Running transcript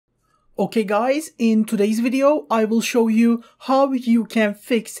Okay guys, in today's video I will show you how you can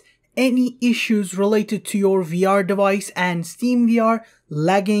fix any issues related to your VR device and SteamVR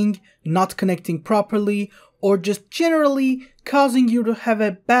lagging, not connecting properly, or just generally causing you to have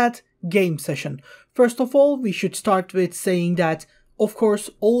a bad game session. First of all, we should start with saying that of course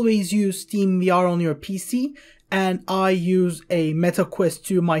always use SteamVR on your PC, and I use a MetaQuest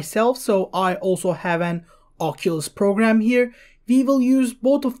 2 myself, so I also have an Oculus program here. We will use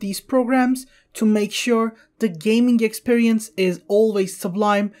both of these programs to make sure the gaming experience is always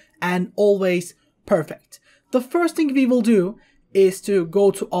sublime and always perfect. The first thing we will do is to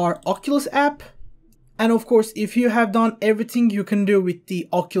go to our Oculus app, and of course if you have done everything you can do with the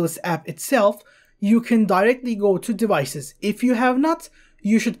Oculus app itself, you can directly go to devices. If you have not,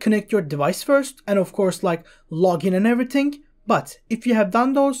 you should connect your device first and of course log in and everything. But if you have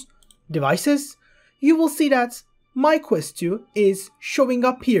done those devices, you will see that my Quest 2 is showing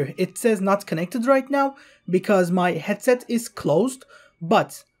up here. It says not connected right now because my headset is closed,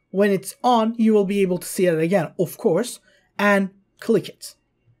 but when it's on you will be able to see it again, of course, and click it.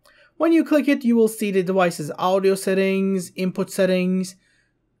 When you click it, you will see the device's audio settings, input settings,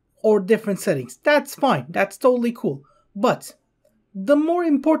 or different settings. That's fine, that's totally cool. But the more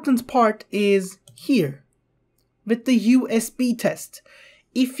important part is here with the USB test.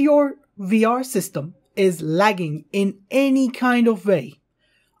 If your VR system is lagging in any kind of way,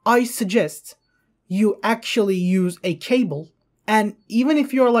 I suggest you actually use a cable. And even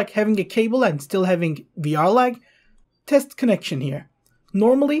if you're having a cable and still having VR lag, test connection here.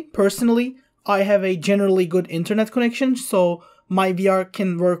 Normally, personally, I have a generally good internet connection, so my VR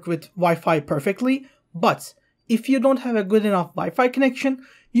can work with Wi-Fi perfectly. But if you don't have a good enough Wi-Fi connection,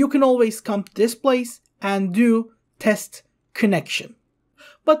 you can always come to this place and do test connection.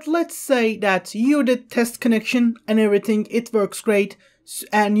 But let's say that you did test connection and everything, it works great,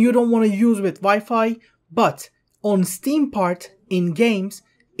 and you don't want to use with Wi-Fi, but on Steam part in games,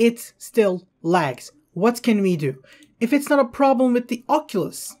 it still lags. What can we do? If it's not a problem with the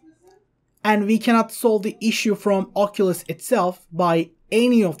Oculus, and we cannot solve the issue from Oculus itself by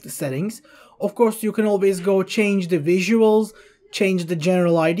any of the settings, of course you can always go change the visuals, change the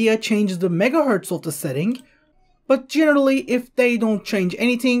general idea, change the megahertz of the setting. But generally, if they don't change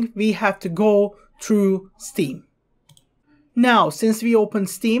anything, we have to go through Steam. Now, since we opened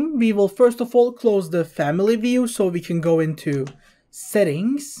Steam, we will first of all close the family view so we can go into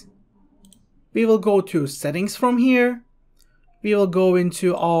settings. We will go to settings from here. We will go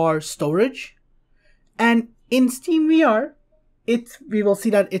into our storage. And in SteamVR, we will see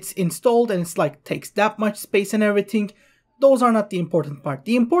that it's installed and it's takes that much space and everything. Those are not the important part.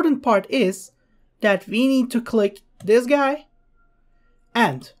 The important part is that we need to click this guy,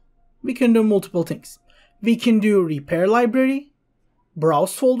 and we can do multiple things. We can do repair library,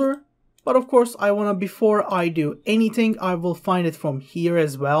 browse folder, but of course before I do anything, I will find it from here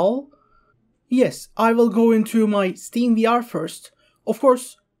as well. Yes, I will go into my SteamVR first. Of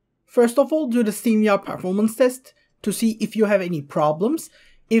course, first of all, do the SteamVR performance test to see if you have any problems.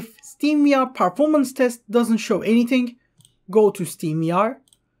 If SteamVR performance test doesn't show anything, go to SteamVR,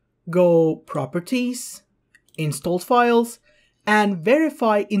 go properties, installed files, and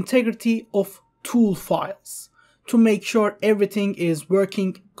verify integrity of tool files to make sure everything is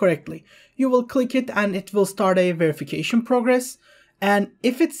working correctly. You will click it and it will start a verification progress. And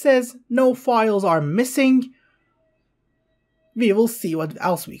if it says no files are missing, we will see what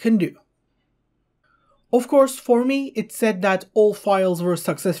else we can do. Of course, for me, it said that all files were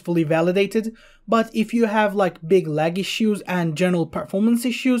successfully validated, but if you have big lag issues and general performance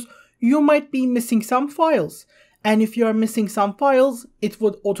issues, you might be missing some files. And if you are missing some files, it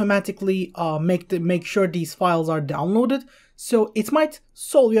would automatically make sure these files are downloaded, so it might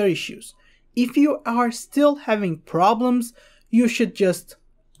solve your issues. If you are still having problems, you should just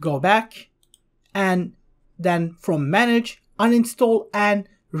go back and then from manage, uninstall and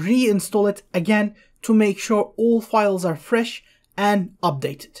reinstall it again to make sure all files are fresh and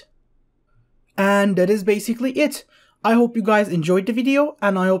updated. And that is basically it. I hope you guys enjoyed the video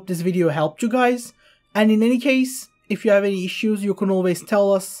and I hope this video helped you guys. And in any case, if you have any issues, you can always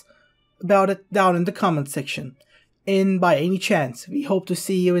tell us about it down in the comment section. And by any chance, we hope to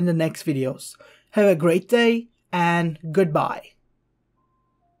see you in the next videos. Have a great day and goodbye.